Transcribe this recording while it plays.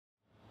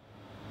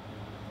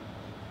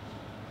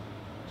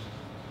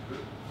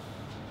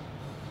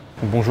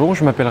Bonjour,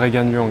 je m'appelle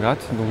Regan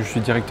Laungrath, donc je suis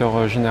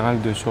directeur général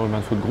de Soho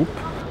Urban Food groupe.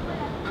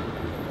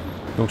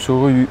 Donc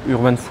Soho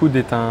Urban Food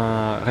est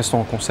un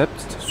restaurant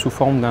concept sous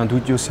forme d'un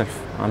do-it-yourself,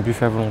 un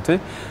buffet à volonté.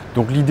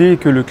 Donc l'idée est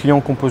que le client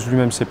compose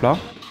lui-même ses plats.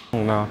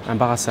 On a un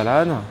bar à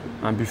salade,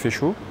 un buffet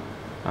chaud,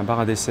 un bar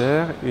à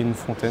dessert et une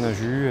fontaine à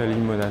jus à la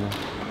limonade.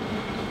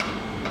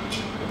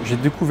 J'ai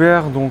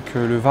découvert donc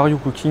le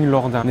VarioCooking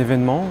lors d'un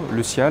événement,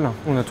 le Cial.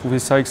 On a trouvé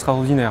ça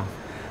extraordinaire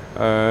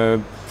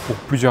pour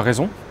plusieurs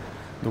raisons.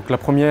 Donc la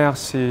première,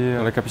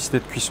 c'est la capacité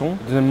de cuisson.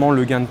 Deuxièmement,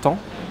 le gain de temps.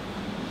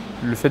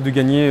 Le fait de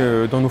gagner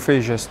dans nos faits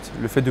et gestes.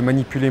 Le fait de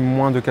manipuler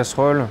moins de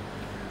casseroles,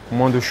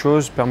 moins de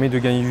choses, permet de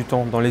gagner du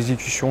temps dans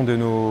l'exécution de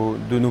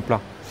nos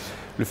plats.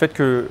 Le fait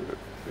que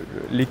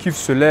les cuves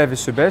se lèvent et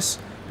se baissent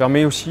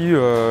permet aussi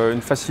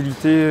une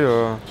facilité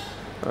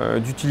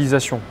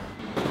d'utilisation.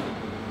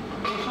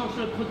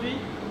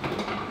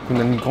 On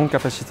a une grande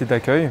capacité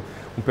d'accueil.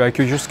 On peut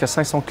accueillir jusqu'à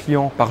 500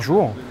 clients par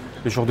jour,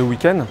 les jours de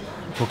week-end.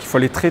 Donc il faut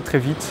aller très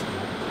vite.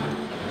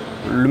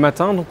 Le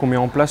matin, donc, on met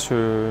en place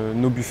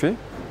nos buffets,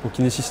 donc,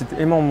 qui nécessitent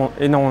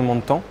énormément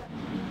de temps.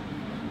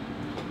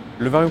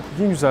 Le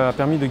VarioCooking nous a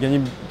permis de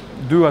gagner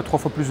 2 à 3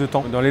 fois plus de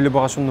temps dans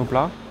l'élaboration de nos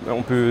plats.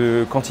 On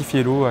peut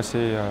quantifier l'eau assez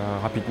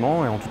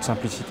rapidement et en toute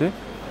simplicité.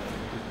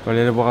 Dans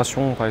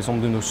l'élaboration, par exemple,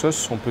 de nos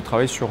sauces, on peut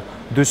travailler sur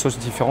 2 sauces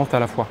différentes à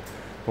la fois.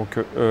 Donc,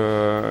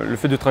 le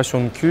fait de travailler sur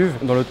une cuve,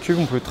 dans l'autre cuve,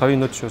 on peut travailler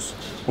une autre sauce.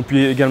 On peut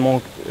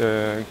également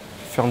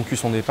faire une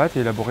cuisson des pâtes et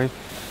élaborer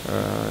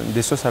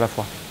des sauces à la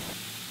fois.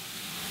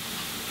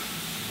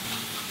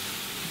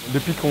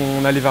 Depuis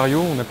qu'on a les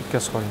Vario, on n'a plus de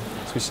casserole.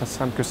 Parce que c'est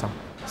simple que ça.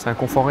 C'est un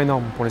confort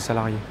énorme pour les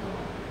salariés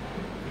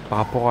par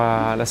rapport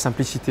à la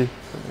simplicité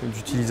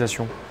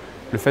d'utilisation.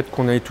 Le fait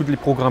qu'on ait toutes les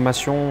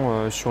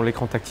programmations sur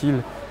l'écran tactile,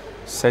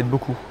 ça aide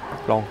beaucoup.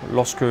 Alors,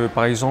 lorsque,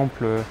 par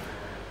exemple,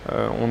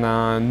 on a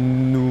un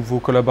nouveau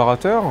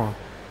collaborateur,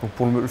 donc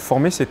pour le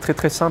former, c'est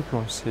très simple,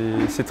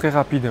 c'est très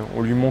rapide.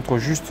 On lui montre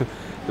juste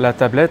la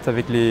tablette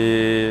avec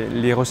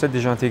les recettes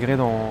déjà intégrées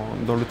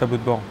dans le tableau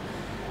de bord.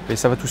 Et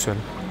ça va tout seul.